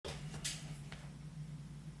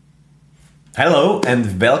Hello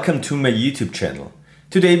and welcome to my YouTube channel.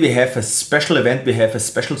 Today we have a special event, we have a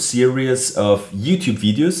special series of YouTube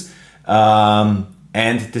videos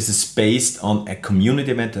and this is based on a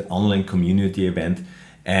community event, an online community event,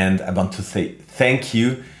 and I want to say thank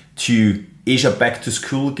you to Asia Back to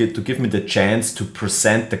School to give me the chance to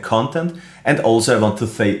present the content, and also I want to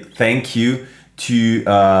say thank you to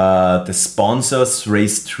the sponsors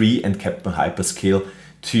Race 3 and Captain Hyperscale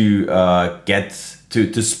to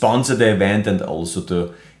sponsor the event and also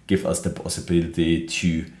to give us the possibility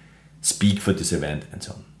to speak for this event and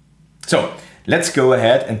so on. So let's go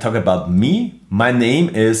ahead and talk about me. My name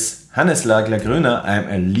is Lagler-Gruener. I'm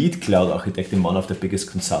a lead cloud architect in one of the biggest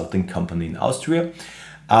consulting companies in Austria.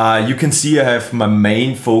 You can see I have my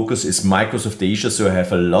main focus is Microsoft Asia, so I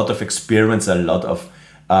have a lot of experience, a lot of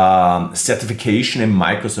certification in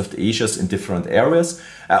Microsoft Asia in different areas.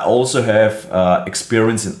 I also have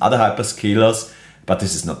experience in other hyperscalers, but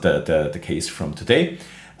this is not the case from today.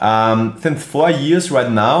 Since 4 years right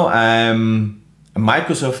now, I'm a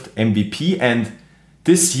Microsoft MVP, and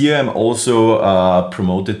this year I'm also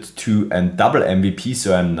promoted to a double MVP,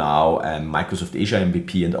 so I'm now a Microsoft Asia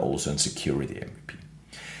MVP and also a security MVP.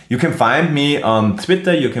 You can find me on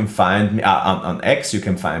Twitter, you can find me on X, you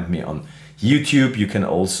can find me on YouTube. You can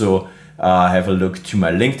also have a look to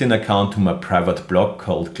my LinkedIn account, to my private blog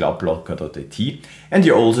called cloudblogger.at, and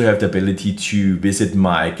you also have the ability to visit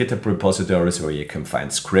my GitHub repositories where you can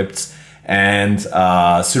find scripts and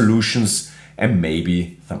solutions and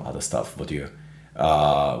maybe some other stuff what you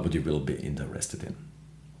will be interested in.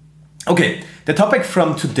 Okay, the topic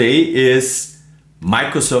from today is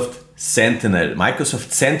Microsoft Sentinel.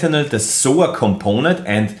 Microsoft Sentinel, the SOAR component,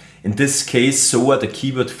 and in this case, SOAR, the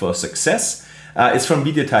keyword for success. It's from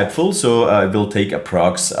video type full, so it will take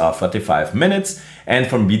approx 45 minutes, and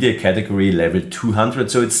from video category level 200.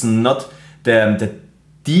 So it's not the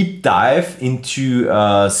deep dive into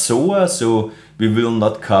SOAR, so we will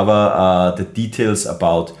not cover the details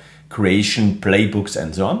about creation, playbooks,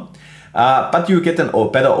 and so on. But you get a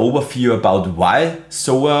better overview about why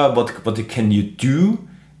SOAR, what can you do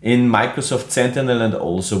in Microsoft Sentinel, and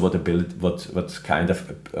also what kind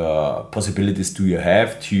of possibilities do you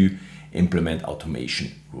have to implement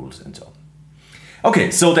automation rules and so on.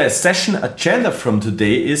 Okay, so the session agenda from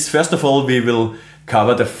today is, first of all, we will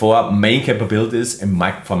cover the 4 main capabilities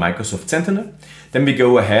for Microsoft Sentinel. Then we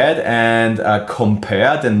go ahead and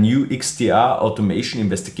compare the new XDR automation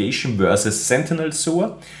investigation versus Sentinel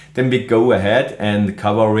SOAR. Then we go ahead and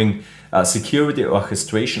covering security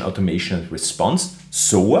orchestration, automation and response,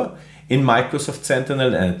 SOAR, in Microsoft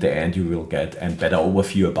Sentinel, and at the end you will get a better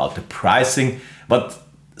overview about the pricing, what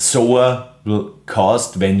SOAR will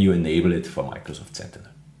cost when you enable it for Microsoft Sentinel.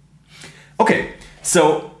 Okay,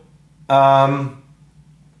 so the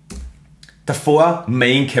 4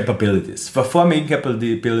 main capabilities. The 4 main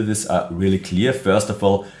capabilities are really clear. First of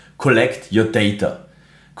all, collect your data.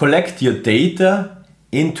 Collect your data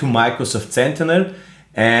into Microsoft Sentinel,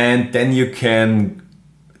 and then you can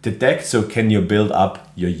detect, so can you build up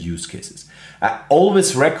your use cases. I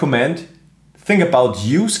always recommend think about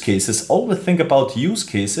use cases, always think about use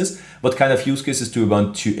cases. What kind of use cases do we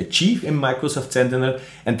want to achieve in Microsoft Sentinel?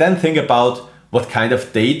 And then think about what kind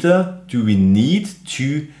of data do we need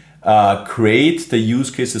to create the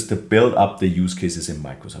use cases, to build up the use cases in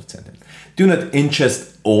Microsoft Sentinel. Do not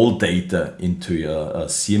ingest all data into your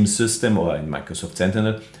SIEM system or in Microsoft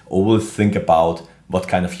Sentinel. Always think about what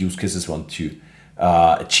kind of use cases want to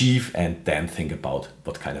achieve, and then think about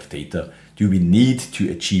what kind of data do we need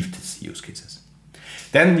to achieve these use cases.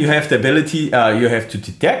 Then you have the ability, you have to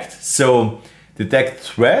detect, so detect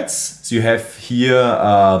threats. So you have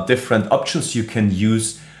here different options. You can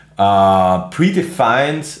use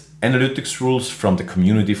predefined analytics rules from the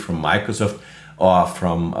community, from Microsoft, or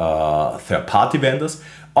from third-party vendors,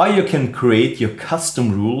 or you can create your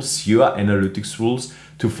custom rules, your analytics rules,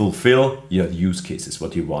 to fulfill your use cases,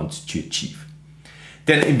 what you want to achieve.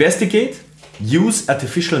 Then investigate, use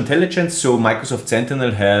artificial intelligence. So Microsoft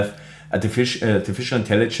Sentinel have artificial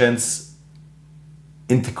intelligence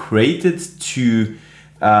integrated to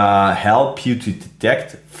help you to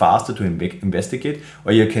detect faster, to investigate,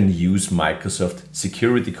 or you can use Microsoft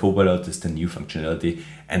Security Copilot as the new functionality,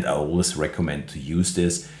 and I always recommend to use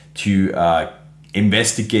this to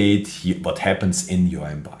investigate what happens in your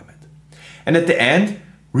environment. And at the end,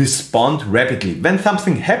 respond rapidly. When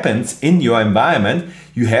something happens in your environment,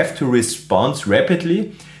 you have to respond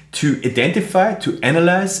rapidly to identify, to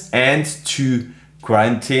analyze, and to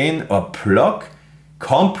quarantine or block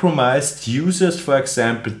compromised users, for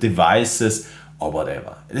example, devices or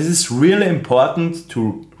whatever. This is really important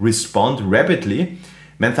to respond rapidly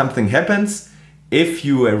when something happens if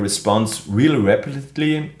you respond really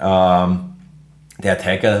rapidly, the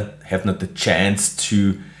attacker have not the chance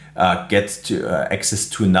to get to access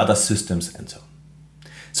to another systems and so on.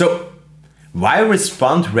 So why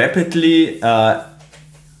respond rapidly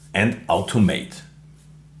and automate?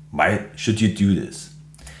 Why should you do this?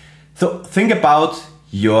 So think about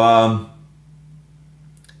your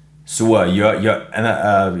SOAR,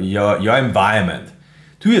 your environment.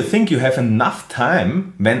 Do you think you have enough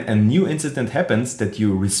time when a new incident happens that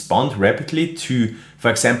you respond rapidly to,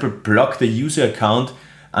 for example, block the user account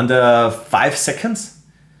under 5 seconds?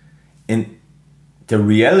 And the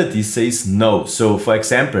reality says no. So for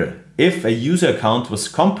example, if a user account was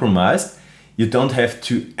compromised, you don't have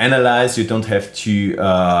to analyze, you don't have to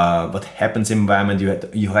what happens in the environment,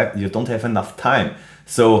 you don't have enough time.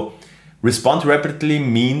 So respond rapidly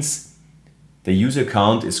means the user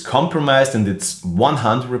account is compromised and it's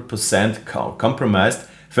 100% compromised.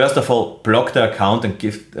 First of all, block the account and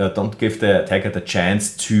don't give the attacker the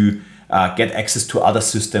chance to get access to other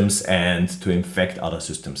systems and to infect other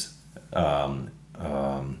systems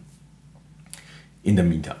in the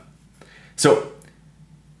meantime. So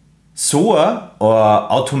SOAR, or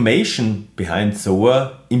automation behind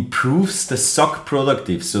SOAR, improves the SOC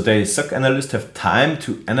productivity. So the SOC analysts have time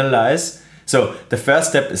to analyze. So the first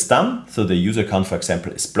step is done. So the user account, for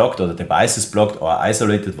example, is blocked, or the device is blocked or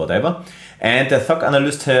isolated, whatever. And the SOC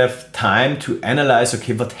analysts have time to analyze,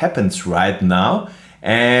 okay, what happens right now,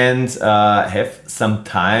 and have some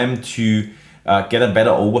time to get a better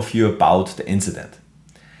overview about the incident.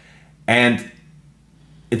 And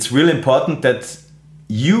it's really important that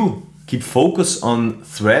you keep focus on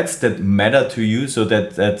threats that matter to you, so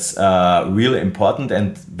that's really important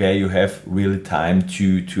and where you have really time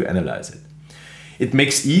to analyze it. It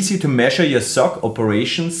makes easy to measure your SOC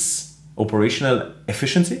operational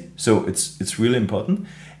efficiency, so it's really important,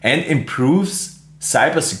 and improves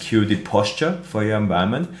cybersecurity posture for your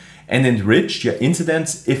environment, and enrich your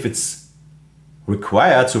incidents if it's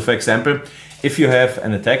required. So for example, if you have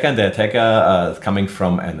an attacker and the attacker coming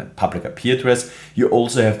from a public IP address, you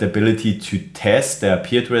also have the ability to test the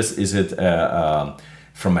IP address. Is it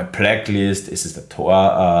from a blacklist? Is it a Tor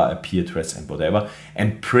IP address and whatever?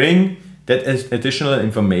 And bring that additional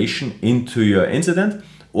information into your incident.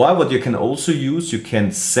 Or what you can also use, you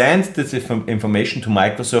can send this information to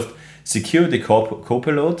Microsoft Security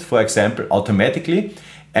Copilot, for example, automatically,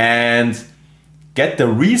 and get the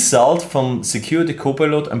result from Security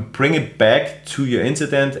Copilot and bring it back to your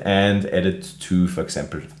incident and add it to, for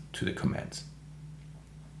example, to the commands.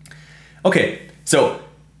 Okay, so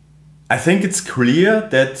I think it's clear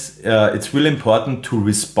that it's really important to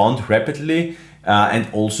respond rapidly and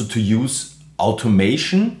also to use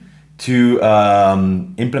automation to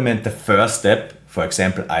implement the first step, for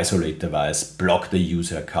example, isolate device, block the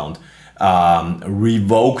user account,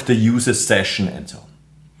 revoke the user session, and so on.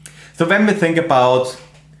 So when we think about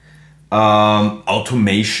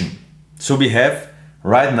automation, so we have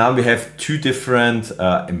right now we have two different,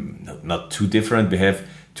 we have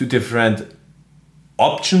two different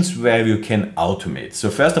options where you can automate. So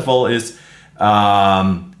first of all is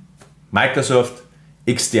Microsoft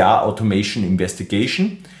XDR automation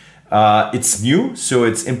investigation. It's new, so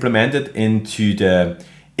it's implemented into the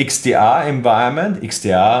XDR environment,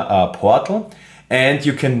 XDR portal, and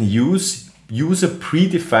you can use a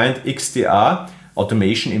predefined XDR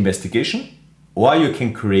automation investigation, or you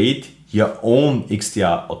can create your own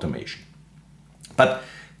XDR automation. But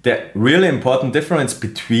the really important difference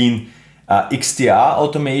between XDR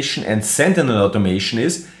automation and Sentinel automation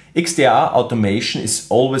is XDR automation is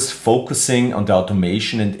always focusing on the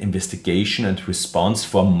automation and investigation and response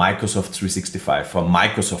for Microsoft 365, for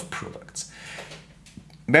Microsoft products.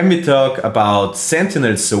 When we talk about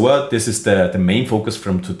Sentinel SOAR, this is the main focus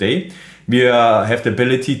from today. We have the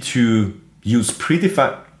ability to use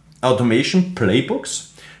predefined automation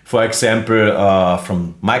playbooks, for example,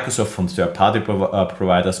 from Microsoft, from third-party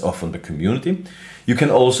providers, or from the community. You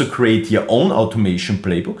can also create your own automation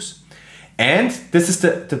playbooks. And this is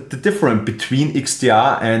the difference between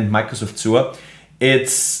XDR and Microsoft SOAR.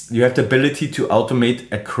 You have the ability to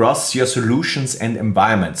automate across your solutions and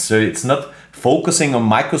environments. So it's not focusing on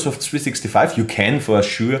Microsoft 365. You can for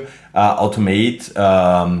sure automate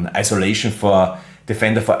isolation for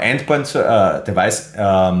Defender for Endpoint, device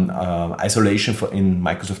isolation in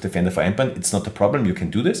Microsoft Defender for Endpoint. It's not a problem, you can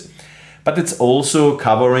do this. But it's also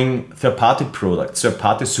covering third-party products,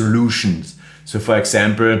 third-party solutions. So for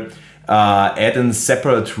example, add a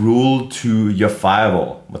separate rule to your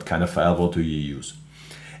firewall. What kind of firewall do you use?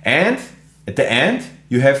 And at the end,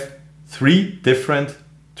 you have 3 different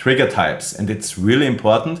trigger types. And it's really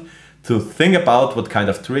important to think about what kind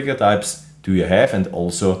of trigger types do you have, and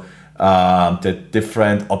also the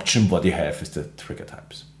different option what you have is the trigger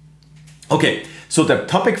types. Okay, so the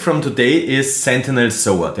topic from today is Sentinel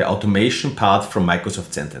SOAR, the automation part from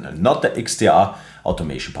Microsoft Sentinel, not the XDR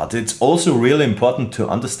automation part. It's also really important to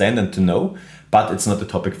understand and to know, but it's not the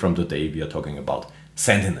topic from today. We are talking about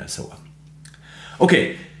Sentinel SOAR.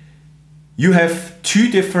 Okay, you have two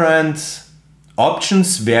different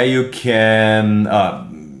options where you can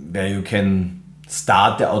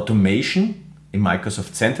start the automation in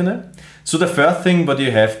Microsoft Sentinel. So the first thing what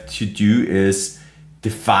you have to do is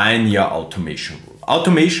define your automation rule.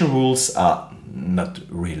 Automation rules are not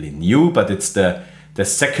really new, but it's the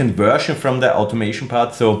second version from the automation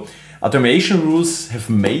part. So automation rules have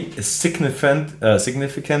made a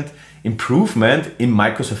significant improvement in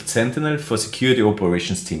Microsoft Sentinel for security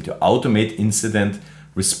operations team to automate incident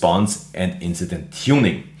response and incident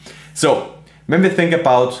tuning. So when we think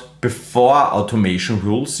about before automation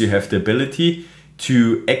rules, you have the ability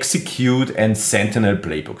to execute and Sentinel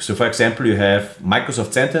playbook. So for example, you have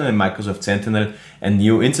Microsoft Sentinel, a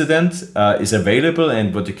new incident is available,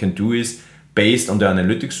 and what you can do is based on the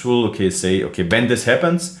analytics rule, okay, say, okay, when this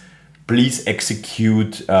happens, please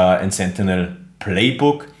execute and Sentinel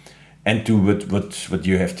playbook and do what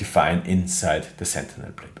you have defined inside the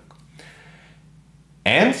Sentinel playbook.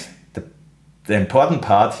 And the important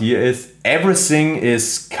part here is everything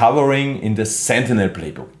is covering in the Sentinel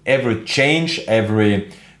playbook. Every change,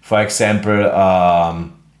 for example,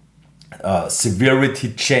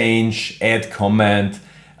 severity change, add comment,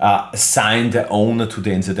 assign the owner to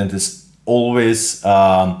the incident is always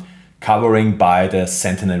covering by the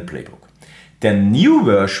Sentinel playbook. The new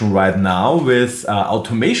version right now with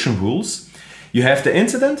automation rules, you have the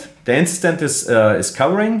incident is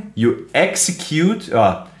covering, you execute,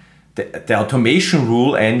 the automation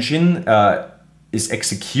rule engine is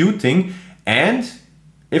executing, and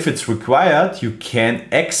if it's required, you can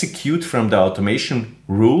execute from the automation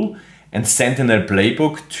rule and Sentinel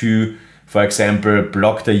playbook to, for example,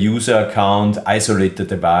 block the user account, isolate the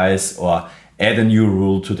device, or add a new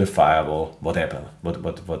rule to the firewall, whatever,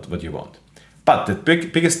 what you want. But the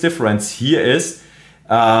biggest difference here is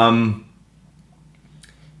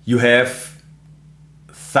you have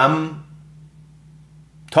some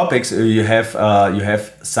topics, you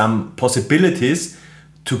have some possibilities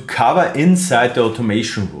to cover inside the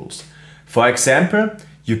automation rules. For example,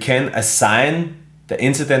 you can assign the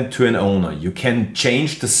incident to an owner, you can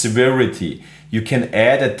change the severity, you can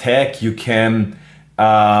add a tag, you can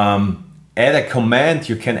add a command,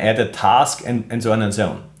 you can add a task, and so on and so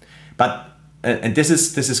on. But and this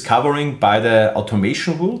is covering by the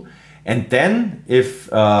automation rule. And then if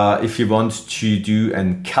you want to do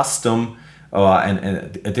a custom or an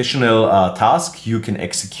additional task, you can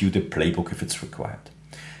execute a playbook if it's required.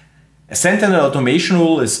 A Sentinel automation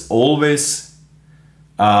rule is always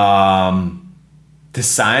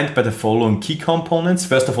designed by the following key components.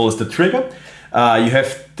 First of all is the trigger. You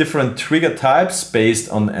have different trigger types based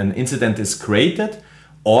on an incident is created,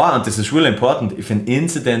 or, and this is really important, if an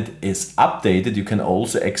incident is updated, you can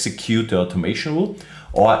also execute the automation rule,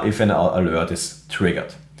 or if an alert is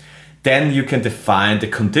triggered. Then you can define the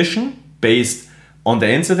condition based on the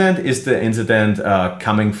incident. Is the incident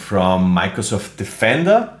coming from Microsoft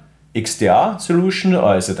Defender XDR solution,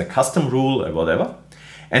 or is it a custom rule or whatever?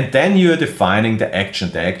 And then you're defining the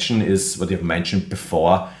action. The action is what you've mentioned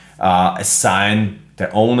before, assign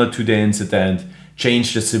the owner to the incident,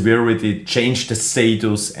 change the severity, change the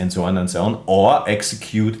status, and so on, or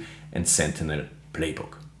execute and Sentinel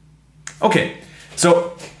playbook. Okay,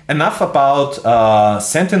 so enough about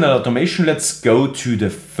Sentinel automation. Let's go to the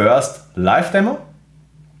first live demo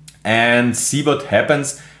and see what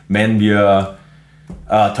happens when we are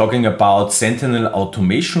talking about Sentinel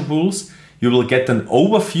automation rules. You will get an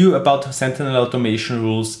overview about Sentinel automation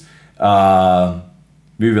rules.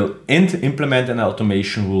 We will implement an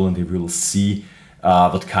automation rule, and we will see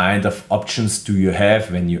what kind of options do you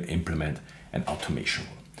have when you implement an automation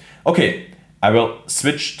rule. Okay, I will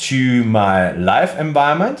switch to my live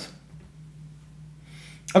environment.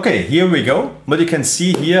 Okay, here we go. What you can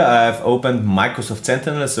see here, I have opened Microsoft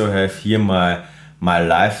Sentinel, so I have here my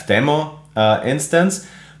live demo instance.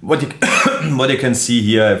 What you can see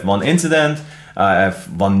here, I have one incident, I have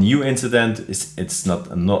one new incident, it's not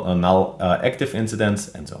a null active incident,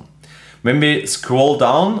 and so on. When we scroll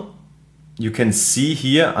down, you can see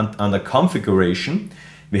here under configuration,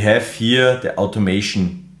 we have here the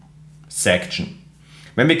automation section.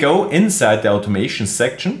 When we go inside the automation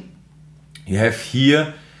section, you have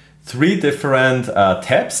here three different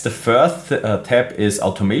tabs. The first tab is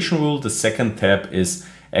automation rule, the second tab is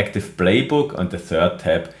active playbook, and the third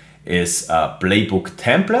tab is playbook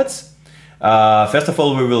templates. first of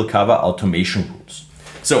all, we will cover automation rules.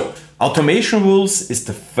 So automation rules is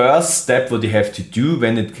the first step what you have to do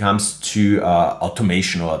when it comes to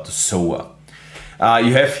automation or to SOAR.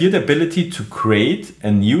 You have here the ability to create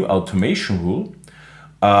a new automation rule.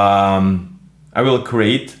 I will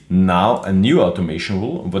create now a new automation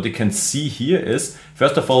rule. What you can see here is,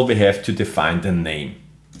 first of all, we have to define the name.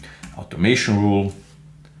 Automation rule,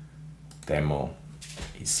 demo,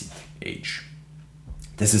 ACH.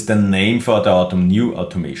 This is the name for the new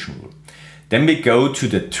automation rule. Then we go to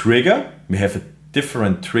the trigger. We have a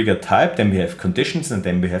different trigger type. Then we have conditions, and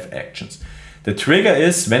then we have actions. The trigger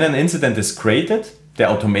is when an incident is created, the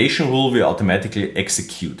automation rule will automatically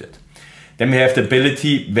execute it. Then we have the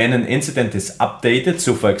ability when an incident is updated.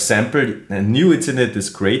 So for example, a new incident is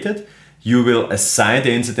created, you will assign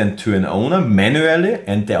the incident to an owner manually,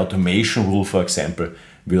 and the automation rule, for example,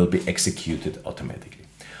 will be executed automatically.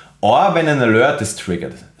 Or when an alert is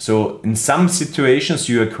triggered. So in some situations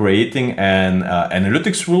you are creating an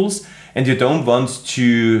analytics rules, and you don't want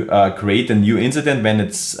to create a new incident when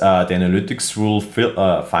it's the analytics rule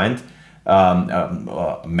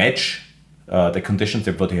match the conditions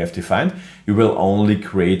that what you have defined. You will only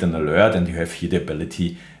create an alert, and you have here the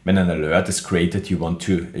ability when an alert is created, you want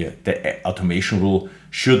to the automation rule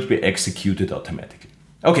should be executed automatically.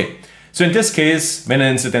 Okay, so in this case, when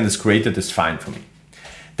an incident is created, is fine for me.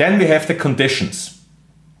 Then we have the conditions.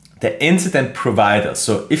 The incident provider.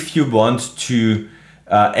 So if you want to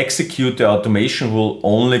execute the automation rule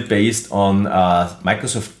only based on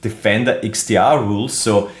Microsoft Defender XDR rules.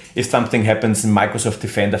 So if something happens in Microsoft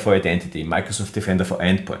Defender for Identity, Microsoft Defender for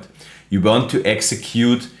Endpoint, you want to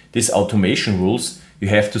execute these automation rules, you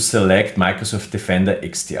have to select Microsoft Defender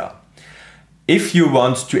XDR. If you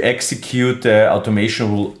want to execute the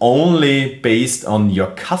automation rule only based on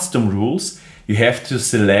your custom rules, you have to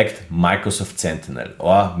select Microsoft Sentinel,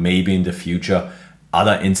 or maybe in the future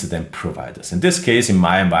other incident providers. In this case, in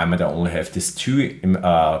my environment, I only have these two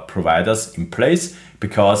providers in place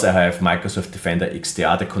because I have Microsoft Defender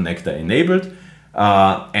XDR, the connector enabled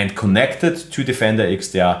and connected to Defender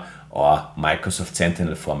XDR, or Microsoft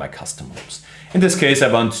Sentinel for my custom rules. In this case, I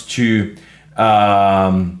want to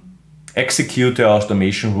execute the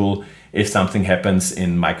automation rule if something happens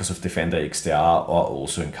in Microsoft Defender XDR or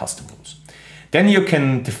also in custom rules. Then you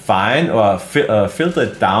can define or filter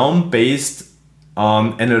it down based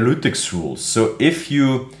on analytics rules. So if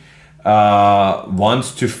you want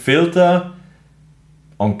to filter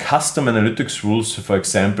on custom analytics rules, so for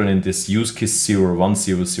example, in this use case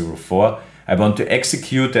 01004, I want to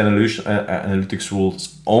execute the analytics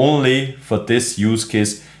rules only for this use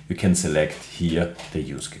case, you can select here the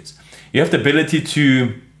use case. You have the ability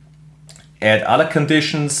to add other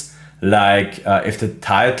conditions, like if the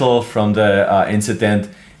title from the incident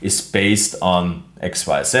is based on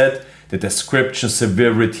XYZ, the description,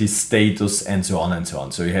 severity, status, and so on and so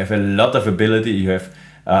on. So you have a lot of ability, you have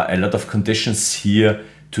a lot of conditions here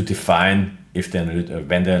to define if when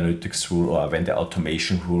the analytics rule or when the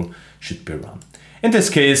automation rule should be run. In this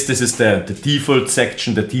case, this is the default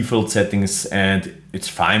section, the default settings, and it's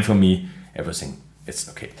fine for me. Everything is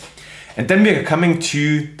okay. And then we are coming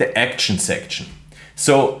to the action section.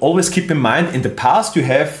 So always keep in mind, in the past you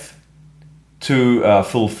have to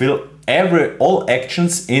fulfill all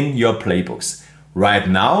actions in your playbooks. Right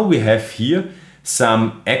now we have here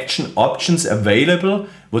some action options available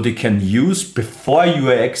what you can use before you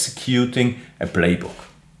are executing a playbook.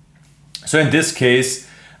 So in this case,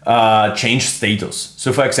 change status.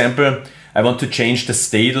 So for example, I want to change the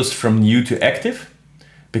status from new to active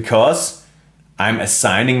because I'm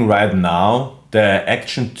assigning right now the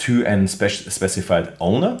action to a specified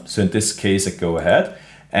owner. So in this case, I go ahead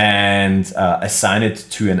and assign it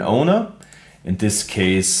to an owner. In this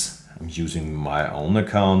case, I'm using my own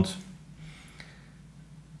account.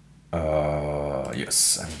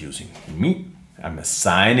 Yes, I'm using me. I'm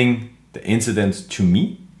assigning the incident to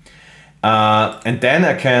me. And then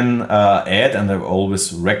I can add, and I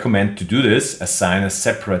always recommend to do this, assign a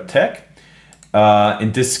separate tag.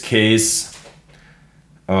 In this case,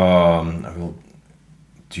 I will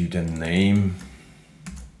do the name.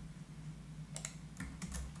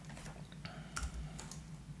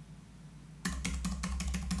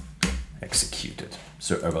 Executed.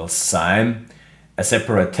 So I will assign a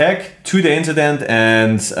separate tag to the incident,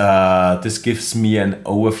 and this gives me an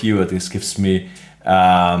overview, or this gives me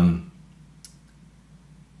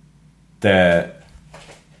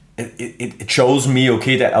it shows me,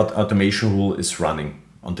 okay, the automation rule is running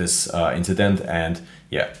on this incident, and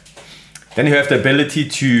yeah. Then you have the ability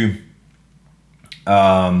to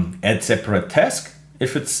add separate task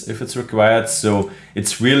if it's required. So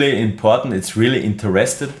it's really important. It's really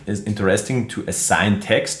interesting to assign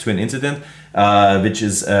text to an incident, which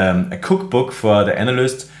is a cookbook for the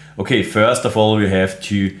analyst. Okay, first of all, you have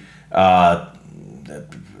to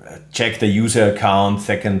check the user account.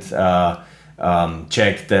 Second,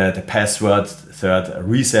 check the password. Third,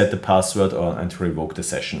 reset the password and revoke the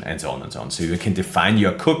session, and so on and so on. So you can define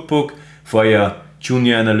your cookbook for your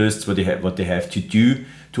junior analysts, what they have to do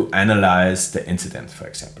to analyze the incident, for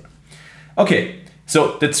example. Okay,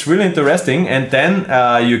 so that's really interesting. And then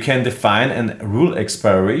you can define a rule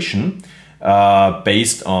expiration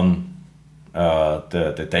based on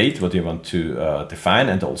the date, what you want to define,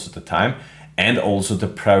 and also the time, and also the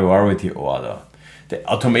priority order. The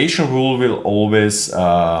automation rule will always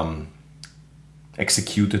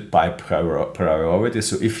executed by priority.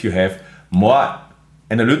 So if you have more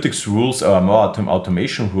analytics rules or more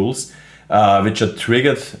automation rules which are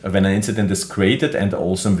triggered when an incident is created and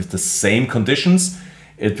also with the same conditions,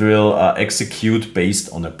 it will execute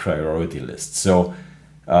based on a priority list. So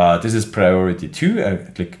this is priority 2. I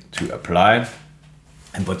click to apply,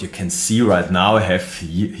 and what you can see right now, I have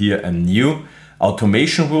here a new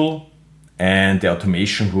automation rule, and the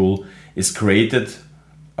automation rule is created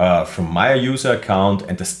from my user account,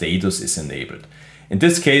 and the status is enabled. In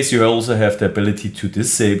this case, you also have the ability to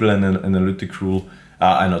disable an analytic rule,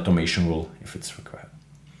 an automation rule if it's required.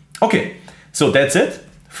 Okay, so that's it.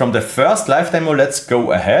 From the first live demo, let's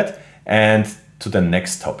go ahead and to the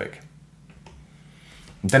next topic.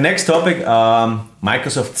 The next topic,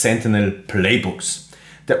 Microsoft Sentinel Playbooks.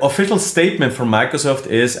 The official statement from Microsoft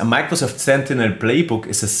is a Microsoft Sentinel Playbook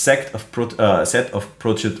is a set of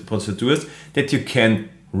procedures that you can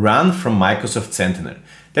run from Microsoft Sentinel.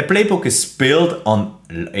 The playbook is built on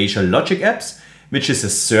Azure Logic Apps, which is a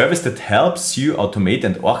service that helps you automate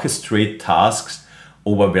and orchestrate tasks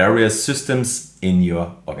over various systems in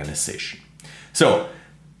your organization. So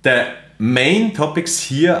the main topics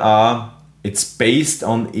here are, it's based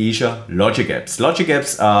on Azure Logic Apps. Logic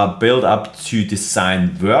Apps are built up to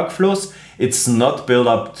design workflows. It's not built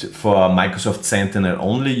up for Microsoft Sentinel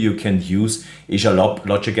only. You can use Azure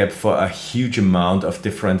Logic App for a huge amount of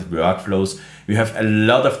different workflows. We have a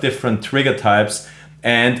lot of different trigger types,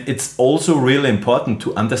 and it's also really important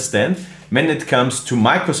to understand when it comes to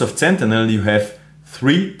Microsoft Sentinel, you have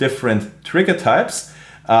 3 different trigger types.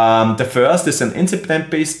 The first is an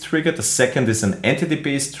incident-based trigger, the second is an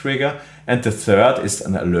entity-based trigger, and the third is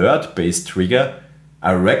an alert-based trigger.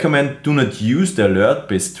 I recommend do not use the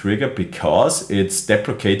alert-based trigger because it's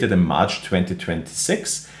deprecated in March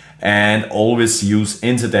 2026, and always use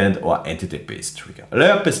incident or entity-based trigger.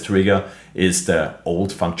 Alert-based trigger is the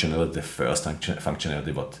old functionality, the first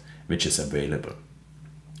functionality which is available.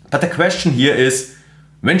 But the question here is,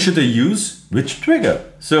 when should I use which trigger?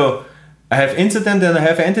 So I have incident and I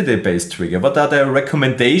have entity-based trigger. What are the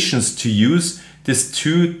recommendations to use these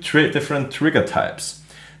 2 different trigger types?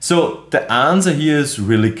 So the answer here is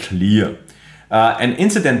really clear. An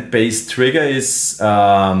incident-based trigger is,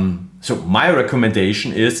 so my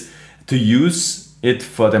recommendation is to use it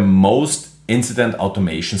for the most incident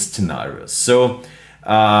automation scenarios. So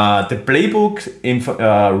the playbook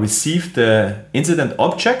received the incident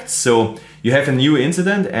objects. So you have a new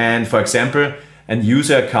incident, and for example, a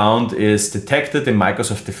user account is detected in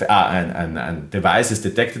Microsoft and device is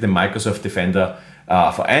detected in Microsoft Defender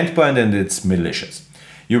for endpoint, and it's malicious.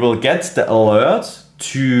 You will get the alert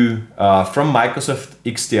from Microsoft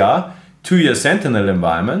XDR to your Sentinel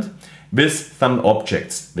environment with some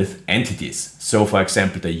objects, with entities. So for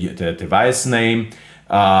example, the device name,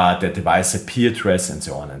 the device IP address, and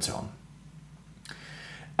so on and so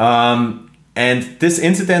on. And this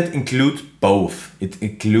incident includes both. It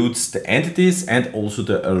includes the entities and also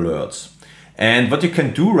the alerts. And what you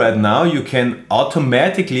can do right now, you can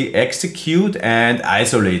automatically execute and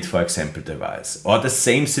isolate, for example, device. Or the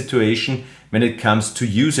same situation when it comes to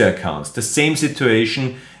user accounts. The same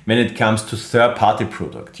situation when it comes to third-party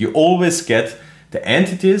product. You always get the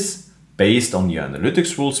entities based on your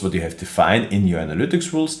analytics rules, what you have defined in your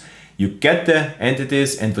analytics rules. You get the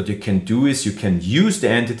entities, and what you can do is you can use the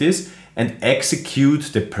entities and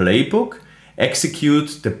execute the playbook.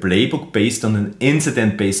 Execute the playbook based on an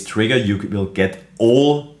incident-based trigger. You will get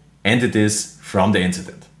all entities from the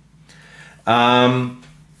incident. Yeah,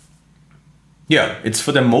 it's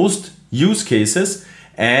for the most use cases,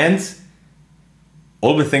 and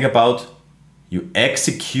always think about you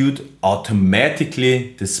execute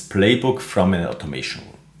automatically this playbook from an automation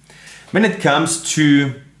rule. When it comes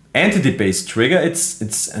to entity-based trigger,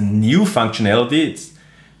 it's a new functionality.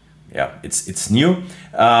 It's new.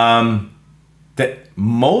 The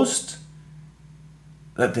most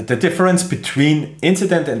the difference between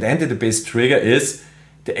incident and entity-based trigger is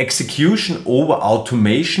the execution over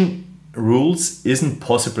automation rules isn't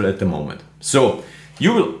possible at the moment. So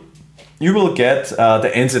you will get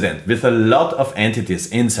the incident with a lot of entities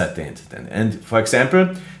inside the incident. And for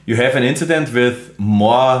example, you have an incident with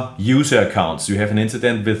more user accounts. You have an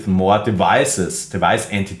incident with more device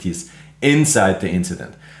entities inside the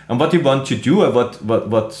incident. And what you want to do, or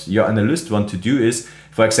what your analyst want to do is,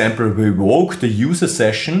 for example, revoke the user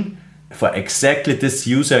session for exactly this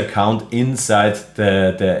user account inside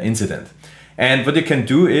the incident. And what you can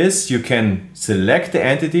do is you can select the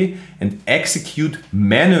entity and execute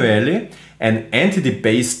manually an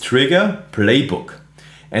entity-based trigger playbook.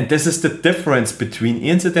 And this is the difference between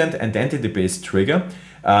incident and entity-based trigger.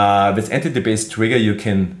 With entity-based trigger, you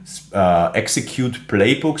can execute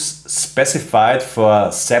playbooks specified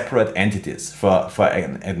for separate entities, for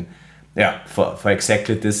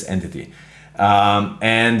exactly this entity.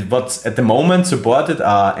 And what's at the moment supported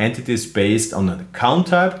are entities based on an account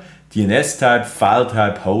type, DNS type, file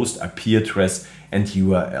type, host, IP address, and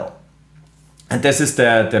URL. And this is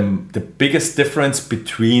the biggest difference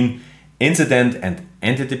between incident and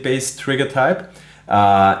entity-based trigger type.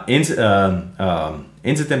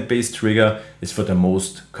 Incident-based trigger is for the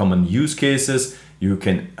most common use cases. You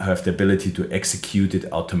can have the ability to execute it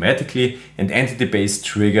automatically, and entity-based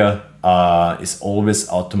trigger is always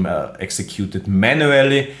executed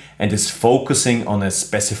manually and is focusing on a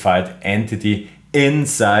specified entity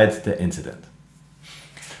inside the incident.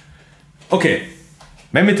 Okay,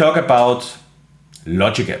 when we talk about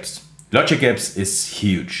logic apps, logic apps is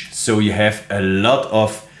huge. So you have a lot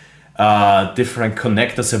of different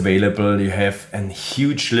connectors available. You have a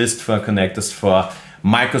huge list for connectors for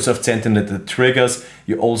Microsoft Sentinel that triggers.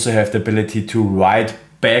 You also have the ability to write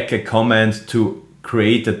back a command to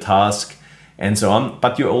create a task and so on.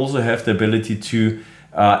 But you also have the ability to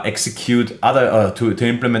execute other, to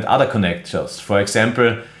implement other connectors. For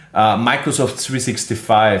example, Microsoft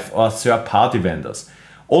 365 or third-party vendors.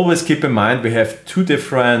 Always keep in mind we have two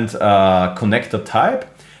different connector type.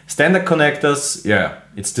 Standard connectors,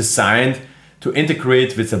 it's designed to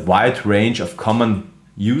integrate with a wide range of common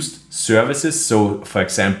used services. So for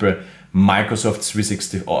example, Microsoft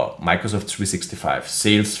 360 or Microsoft 365,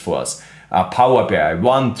 Salesforce, Power BI,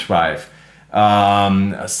 OneDrive,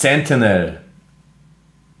 Sentinel,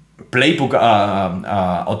 Playbook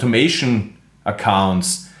automation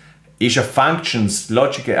accounts, Azure Functions,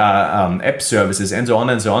 Logic app services, and so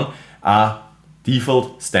on are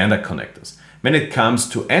default standard connectors. When it comes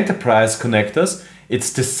to enterprise connectors,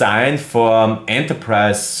 it's designed for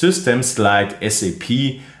enterprise systems like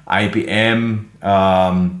SAP, IBM.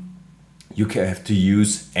 You have to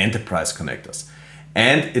use enterprise connectors.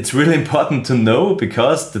 And it's really important to know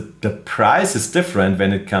because the price is different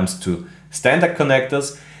when it comes to standard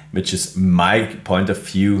connectors, which is my point of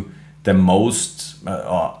view, the most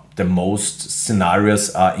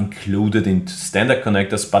scenarios are included in standard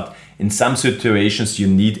connectors, but in some situations you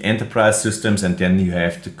need enterprise systems and then you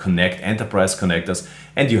have to connect enterprise connectors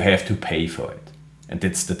and you have to pay for it. And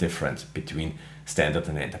that's the difference between standard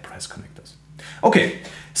and enterprise connectors. Okay,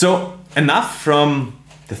 so enough from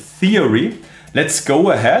the theory. Let's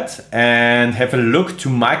go ahead and have a look to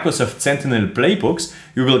Microsoft Sentinel Playbooks.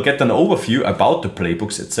 You will get an overview about the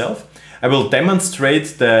playbooks itself. I will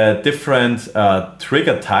demonstrate the different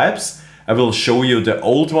trigger types. I will show you the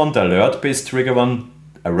old one, the alert-based trigger one.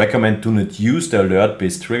 I recommend do not use the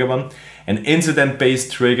alert-based trigger one, an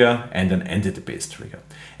incident-based trigger, and an entity-based trigger.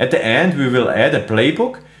 At the end, we will add a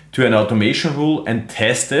playbook to an automation rule and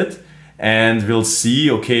test it, and we'll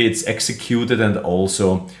see, okay, it's executed, and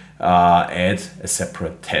also add a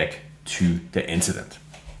separate tag to the incident.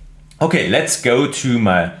 Okay, let's go to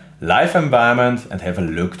my live environment and have a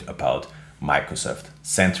look about Microsoft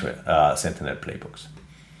Sentinel Playbooks.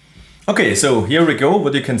 Okay, so here we go.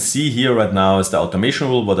 What you can see here right now is the automation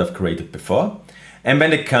rule, what I've created before. And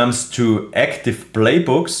when it comes to active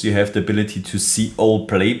playbooks, you have the ability to see all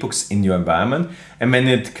playbooks in your environment. And when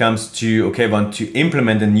it comes to, okay, I want to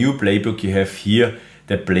implement a new playbook, you have here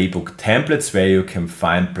the playbook templates where you can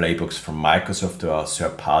find playbooks from Microsoft or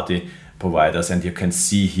third-party providers. And you can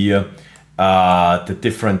see here the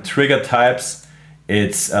different trigger types.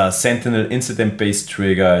 It's a Sentinel incident-based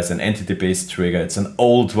trigger, it's an entity-based trigger, it's an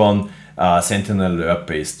old one, Sentinel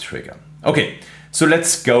alert-based trigger. Okay, so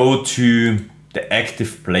let's go to the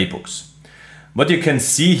active playbooks. What you can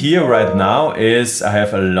see here right now is I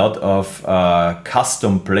have a lot of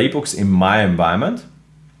custom playbooks in my environment.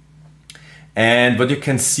 And what you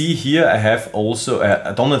can see here, I have also,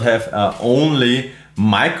 I do not have only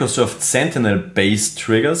Microsoft Sentinel based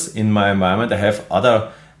triggers in my environment. I have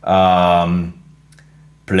other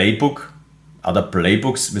other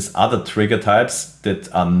playbooks with other trigger types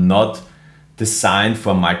that are not designed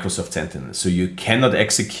for Microsoft Sentinel. So you cannot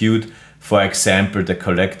execute, for example, the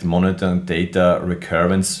collect, monitor, and data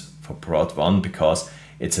recurrence for prod 1 because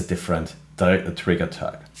it's a different trigger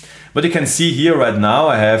type. What you can see here right now,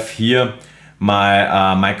 I have here my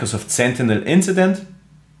Microsoft Sentinel incident,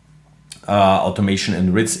 automation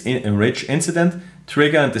enrich incident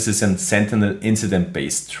trigger, and this is a Sentinel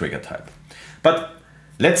incident-based trigger type. But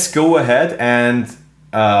let's go ahead and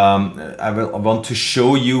I want to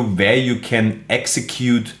show you where you can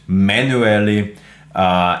execute manually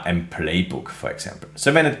a playbook, for example.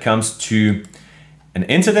 So when it comes to an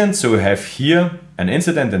incident, so we have here an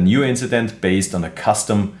incident, a new incident based on a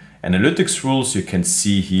custom analytics rules. You can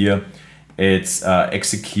see here it's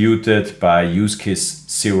executed by use case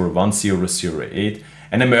 01008.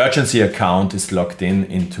 An emergency account is logged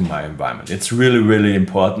into my environment. It's really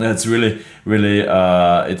important. It's really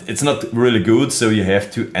it's not really good, so you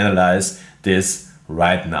have to analyze this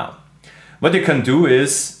right now. What you can do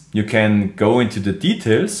is you can go into the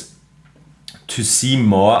details to see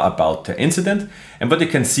more about the incident, and what you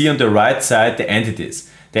can see on the right side, the entities.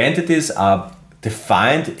 The entities are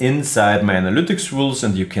defined inside my analytics rules,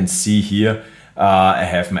 and you can see here I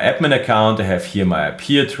have my admin account, I have here my IP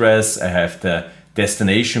address, I have the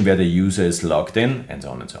destination where the user is logged in, and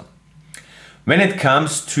so on and so on. When it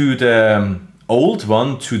comes to the old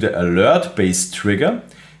one, to the alert-based trigger,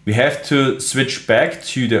 we have to switch back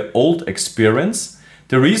to the old experience.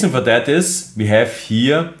 The reason for that is we have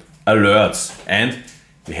here alerts, and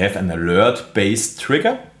we have an alert-based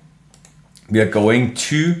trigger. We are going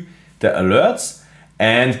to the alerts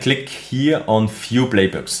and click here on View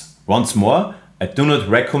Playbooks. Once more, I do not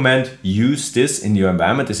recommend use this in your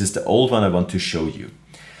environment. This is the old one I want to show you.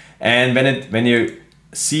 And when you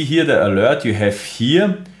see here the alert, you have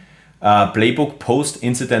here playbook post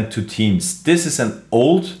incident to teams. This is an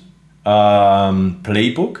old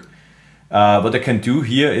playbook. What I can do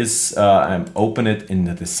here is open it in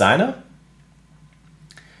the designer.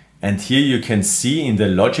 And here you can see in the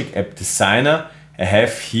Logic App Designer, I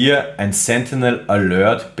have here a Sentinel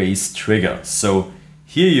alert based trigger. So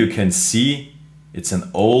here you can see it's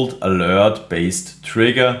an old alert based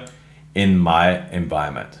trigger in my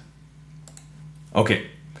environment. Okay,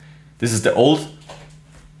 this is the old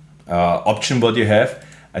option what you have.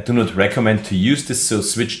 I do not recommend to use this, so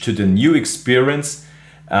switch to the new experience.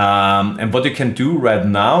 And what you can do right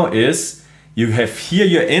now is you have here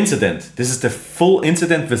your incident. This is the full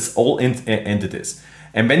incident with all entities.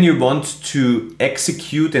 And when you want to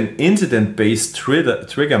execute an incident-based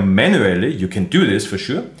trigger manually, you can do this for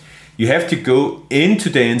sure. You have to go into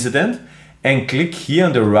the incident and click here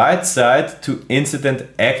on the right side to incident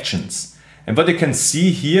actions. And what you can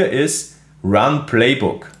see here is run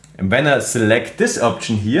playbook. And when I select this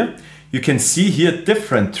option here, you can see here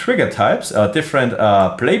different trigger types, different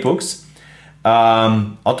playbooks,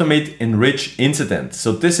 automate enrich incident.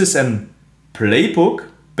 So this is a playbook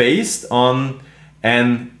based on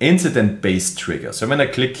an incident-based trigger. So when I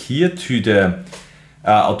click here to the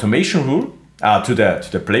automation rule, to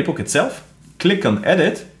the playbook itself, click on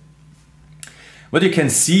edit. What you can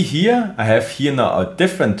see here, I have here now a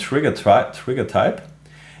different trigger type,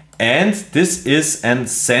 and this is a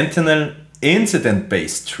Sentinel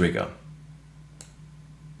incident-based trigger.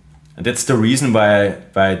 And that's the reason why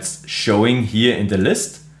it's showing here in the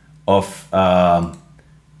list of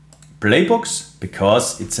playbooks,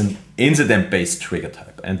 because it's an incident-based trigger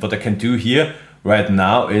type. And what I can do here right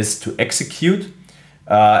now is to execute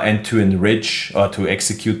and to enrich or to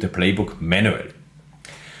execute the playbook manually.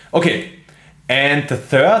 Okay, and the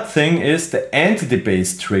third thing is the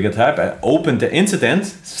entity-based trigger type. I open the incident,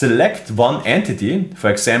 select one entity, for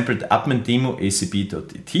example, the admin demo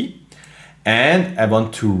acb.it, and I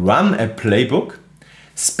want to run a playbook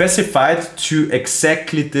specified to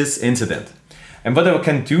exactly this incident. And what I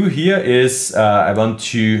can do here is I want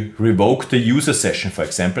to revoke the user session, for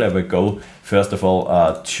example. I will go first of all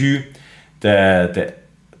to the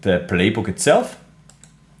playbook itself.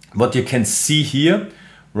 What you can see here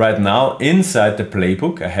right now inside the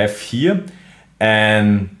playbook, I have here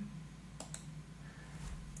an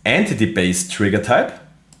entity-based trigger type.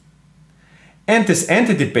 And this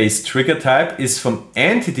entity-based trigger type is from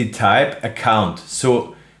entity type account.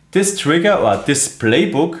 So this trigger or this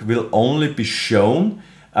playbook will only be shown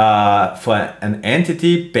for an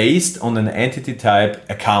entity based on an entity type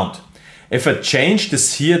account. If I change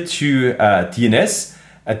this here to DNS,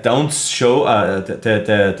 I don't show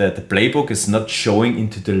the playbook is not showing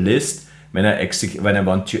into the list when I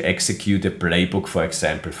want to execute a playbook, for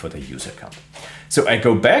example, for the user account. So I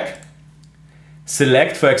go back,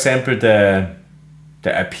 select, for example, the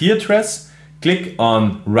the IP address, click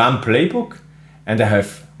on Run Playbook, and I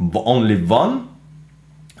have only one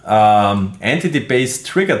entity-based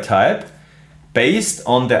trigger type based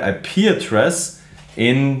on the IP address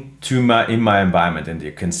in my environment. And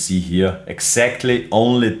you can see here exactly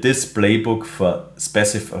only this playbook for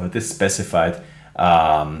this specified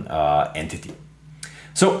entity.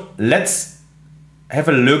 So let's have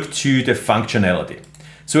a look to the functionality.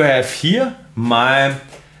 So I have here my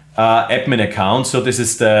admin account. So this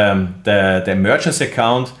is the emergency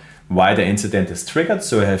account, why the incident is triggered.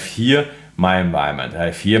 So I have here my environment. I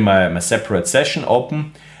have here my separate session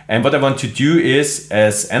open. And what I want to do is,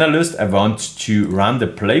 as analyst, I want to run the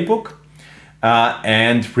playbook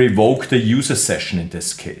and revoke the user session in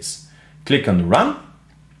this case. Click on Run.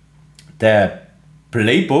 The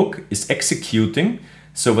playbook is executing.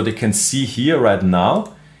 So what you can see here right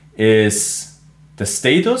now is the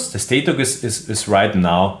status. The status is right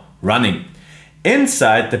now running.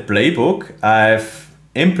 Inside the playbook, I've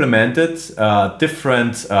implemented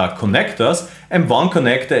different connectors, and one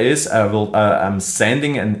connector is I'm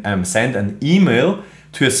send an email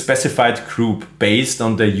to a specified group based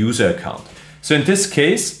on the user account. So in this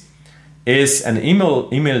case is an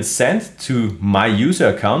email sent to my user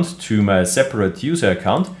account, to my separate user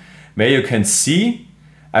account, where you can see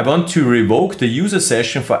I want to revoke the user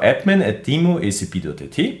session for admin at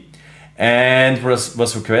demo.acp.at, and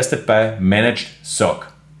was requested by managed SOC.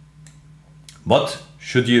 What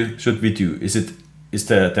should we do? Is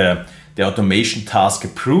the automation task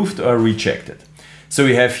approved or rejected? So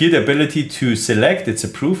we have here the ability to select it's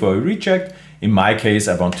approve or reject. In my case,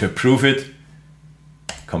 I want to approve it,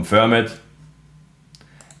 confirm it,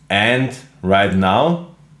 and right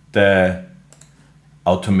now the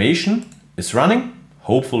automation is running.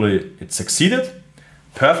 Hopefully it succeeded.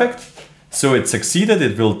 Perfect. So it succeeded.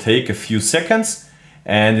 It will take a few seconds.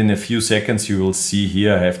 And in a few seconds, you will see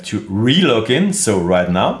here, I have to re-log in. So right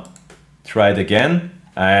now, try it again.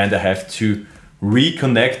 And I have to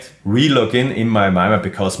reconnect, re-log in my environment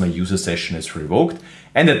because my user session is revoked.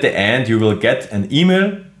 And at the end, you will get an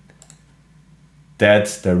email that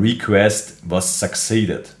the request was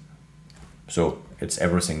succeeded. So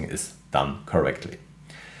everything is done correctly.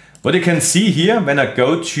 What you can see here, when I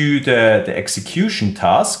go to the execution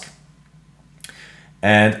task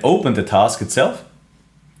and open the task itself,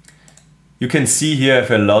 you can see here I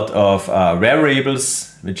have a lot of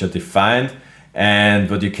variables which are defined, and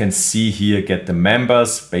what you can see here, get the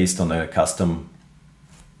members based on a custom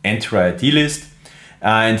entry ID list.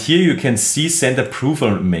 And here you can see send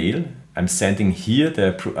approval mail. I'm sending here the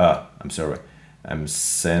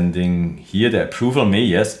approval mail,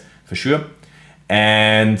 yes, for sure.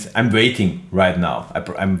 And I'm waiting right now.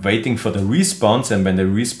 I'm waiting for the response, and when the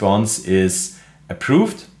response is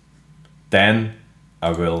approved, then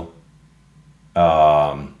I will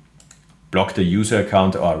block the user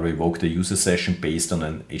account or revoke the user session based on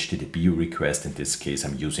an HTTP request. In this case,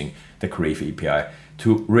 I'm using the Crave API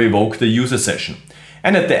to revoke the user session.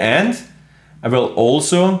 And at the end, I will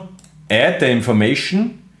also add the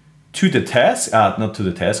information to the task, not to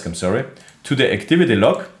the task, I'm sorry, to the activity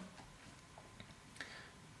log.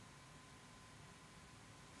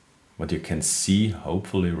 What you can see,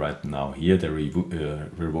 hopefully right now here, the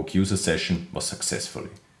revoke user session was successfully.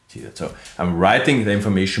 See that? So I'm writing the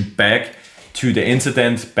information back to the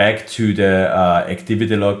incident, back to the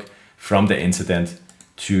activity log from the incident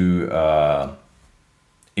to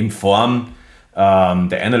inform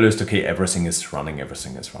the analyst, okay, everything is running,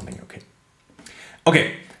 okay.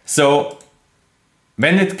 Okay, so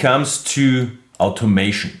when it comes to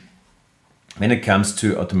automation, when it comes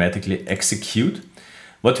to automatically execute,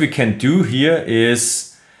 what we can do here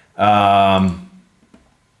is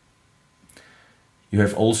you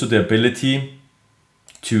have also the ability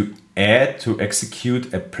to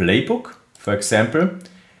execute a playbook, for example,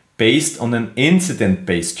 based on an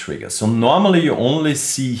incident-based trigger. So normally you only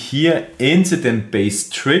see here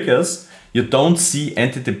incident-based triggers. You don't see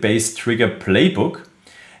entity-based trigger playbook.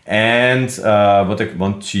 And what I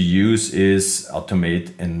want to use is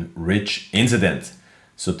automate enrich incident.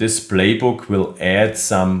 So this playbook will add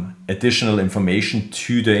some additional information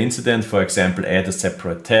to the incident. For example, add a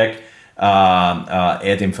separate tag,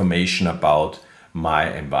 add information about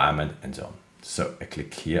my environment and so on. So I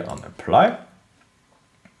click here on apply.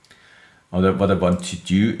 What I want to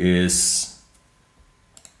do is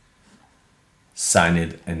sign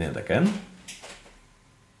it in it again.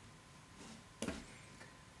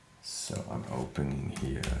 So I'm opening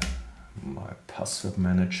here my password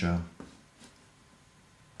manager,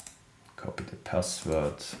 copy the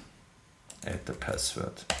password, add the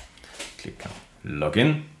password, click on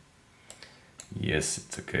login. Yes,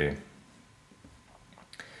 it's okay.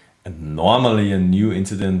 And normally a new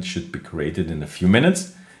incident should be created in a few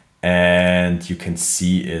minutes. And you can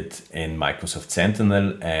see it in Microsoft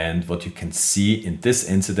Sentinel. And what you can see in this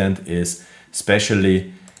incident is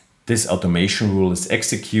especially this automation rule is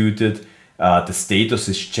executed. The status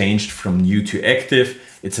is changed from new to active.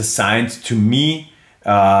 It's assigned to me.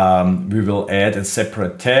 We will add a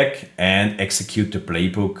separate tag and execute the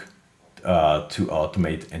playbook to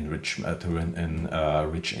automate enrich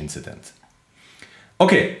incident.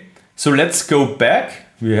 Okay, so let's go back.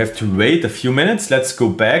 We have to wait a few minutes. Let's go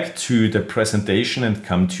back to the presentation and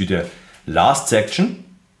come to the last section.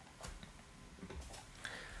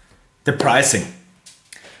 The pricing.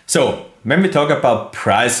 So when we talk about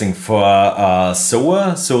pricing for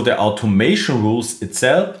SOAR, so the automation rules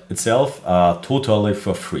itself are totally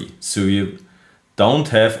for free. So you don't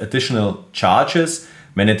have additional charges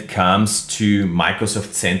when it comes to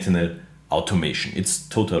Microsoft Sentinel automation. It's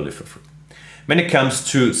totally for free. When it comes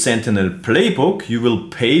to Sentinel Playbook, you will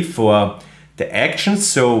pay for the actions.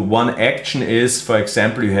 So one action is, for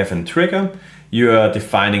example, you have a trigger, you are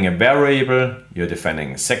defining a variable, you're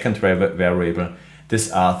defining a second variable.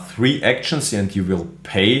 These are 3 actions and you will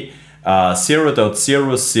pay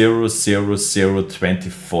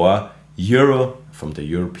 0.000024 euro from the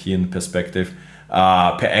European perspective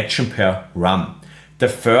per action per run. The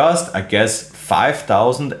first, I guess,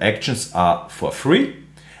 5,000 actions are for free.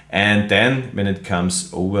 And then when it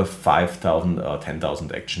comes over 5,000 or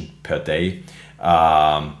 10,000 actions per day,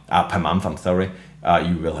 per month, I'm sorry,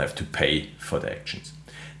 you will have to pay for the actions.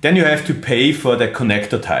 Then you have to pay for the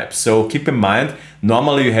connector types. So keep in mind,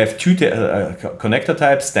 normally you have 2 connector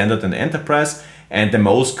types, standard and enterprise, and the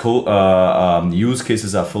most use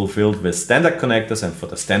cases are fulfilled with standard connectors, and for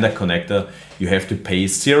the standard connector, you have to pay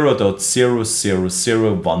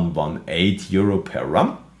 0.000118 euro per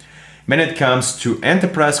run. When it comes to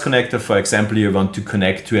enterprise connector, for example, you want to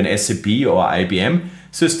connect to an SAP or IBM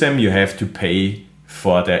system, you have to pay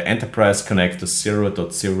for the enterprise connector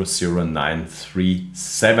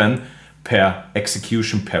 0.00937 per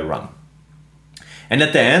execution per run. And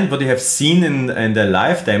at the end, what you have seen in the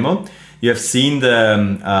live demo, you have seen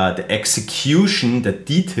the execution, the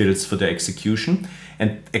details for the execution,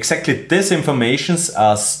 and exactly these informations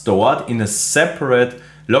are stored in a separate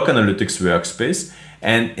log analytics workspace.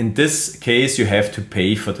 And in this case, you have to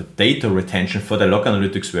pay for the data retention for the log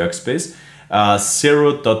analytics workspace,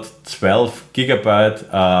 0.12 gigabyte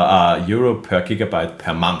euro per gigabyte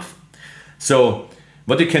per month. So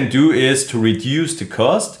what you can do is to reduce the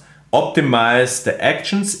cost, optimize the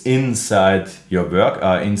actions inside your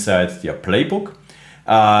inside your playbook,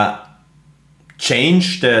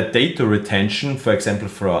 change the data retention, for example,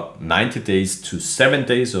 from 90 days to 7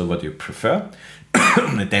 days or what you prefer.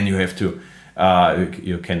 And then you have to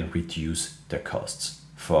you can reduce the costs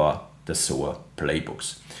for the SOAR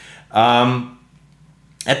playbooks.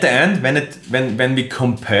 At the end, when we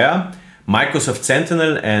compare Microsoft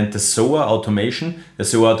Sentinel and the SOAR automation, the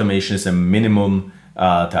SOAR automation is a minimum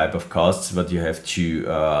type of costs that you have to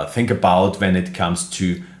think about when it comes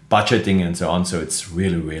to budgeting and so on. So it's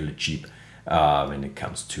really, really cheap when it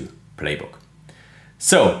comes to playbook.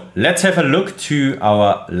 So let's have a look to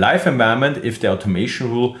our live environment if the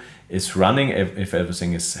automation rule is running, if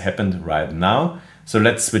everything is happened right now. So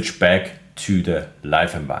let's switch back to the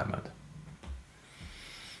live environment.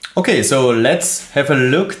 Okay, so let's have a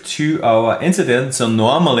look to our incident. So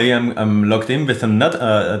normally I'm logged in with an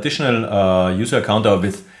additional user account, or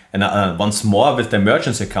with once more with the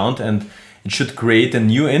emergency account, and it should create a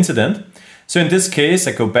new incident. So in this case,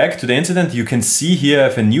 I go back to the incident. You can see here I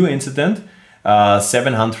have a new incident,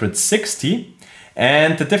 760.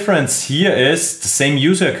 And the difference here is the same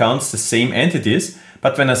user accounts, the same entities.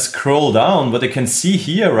 But when I scroll down, what I can see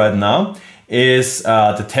here right now is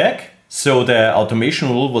the tag. So the automation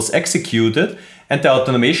rule was executed, and the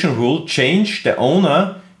automation rule changed the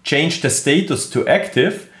owner, changed the status to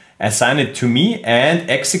active, assign it to me, and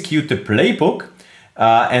execute the playbook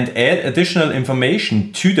and add additional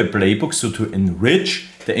information to the playbook. So to enrich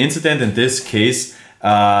the incident, in this case,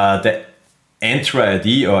 the Entra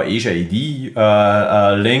ID or Asia ID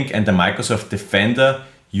link and the Microsoft Defender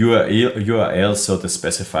URL, so the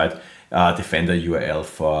specified Defender URL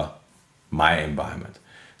for my environment.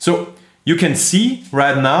 So you can see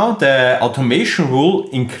right now the automation rule,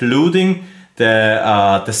 including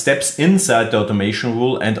the steps inside the automation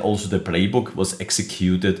rule, and also the playbook was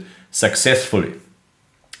executed successfully.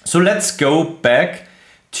 So let's go back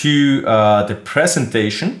to the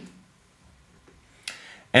presentation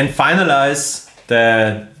and finalize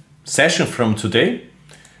the session from today.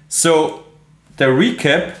 So the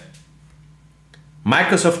recap: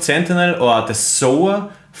 Microsoft Sentinel, or the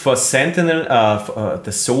SOAR for Sentinel,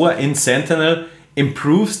 the SOAR in Sentinel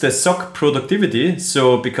improves the SOC productivity.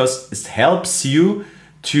 So because it helps you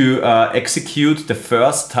to execute the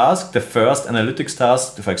first task, the first analytics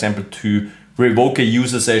task, for example, to revoke a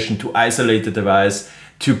user session, to isolate the device,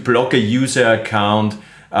 to block a user account,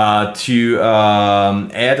 to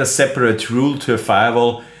add a separate rule to a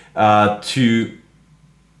firewall, to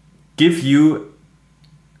give you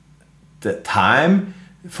the time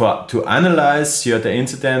to analyze the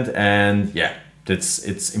incident, and yeah,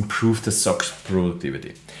 it's improved the SOC's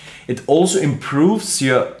productivity. It also improves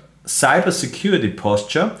your cybersecurity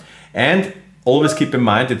posture, and always keep in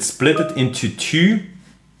mind it's split it into two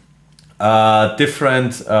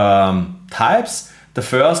different types. The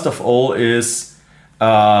first of all is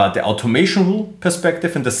the automation rule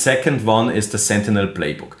perspective, and the second one is the Sentinel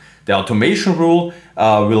playbook. The automation rule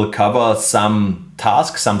will cover some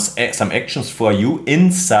tasks, some actions for you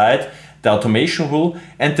inside the automation rule,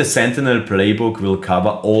 and the Sentinel playbook will cover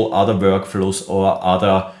all other workflows or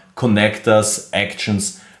other connectors,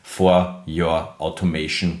 actions for your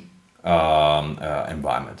automation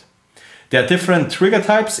environment. There are different trigger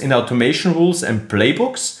types in automation rules and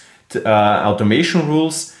playbooks. Automation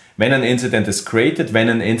rules, when an incident is created, when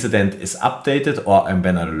an incident is updated, or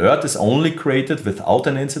when an alert is only created without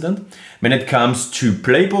an incident. When it comes to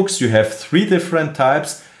playbooks, you have three different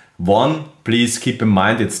types. One, please keep in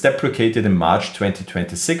mind, it's deprecated in March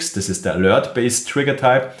 2026. This is the alert-based trigger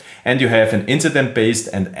type. And you have an incident-based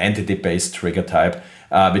and entity-based trigger type,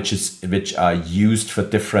 which are used for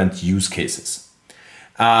different use cases.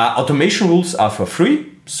 Automation rules are for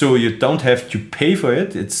free, so you don't have to pay for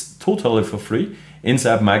it. It's totally for free.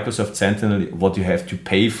 Inside Microsoft Sentinel, what you have to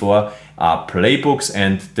pay for are playbooks,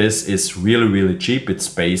 and this is really, really cheap. It's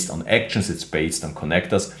based on actions, it's based on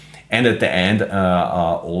connectors, and at the end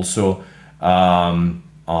also on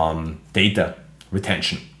data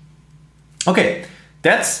retention. Okay,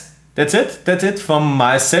 that's it. That's it from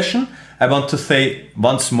my session. I want to say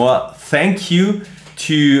once more, thank you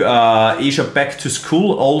to Asia Back to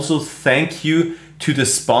School. Also, thank you to the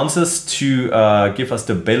sponsors to give us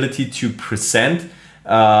the ability to present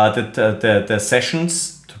the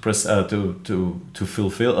sessions, to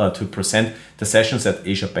present the sessions at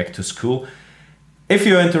Asia Back to School. If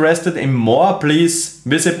you're interested in more, please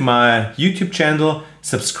visit my YouTube channel,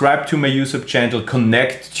 subscribe to my YouTube channel,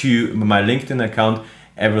 connect to my LinkedIn account,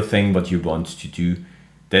 everything what you want to do.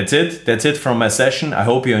 That's it from my session. I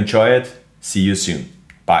hope you enjoy it. See you soon.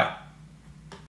 Bye.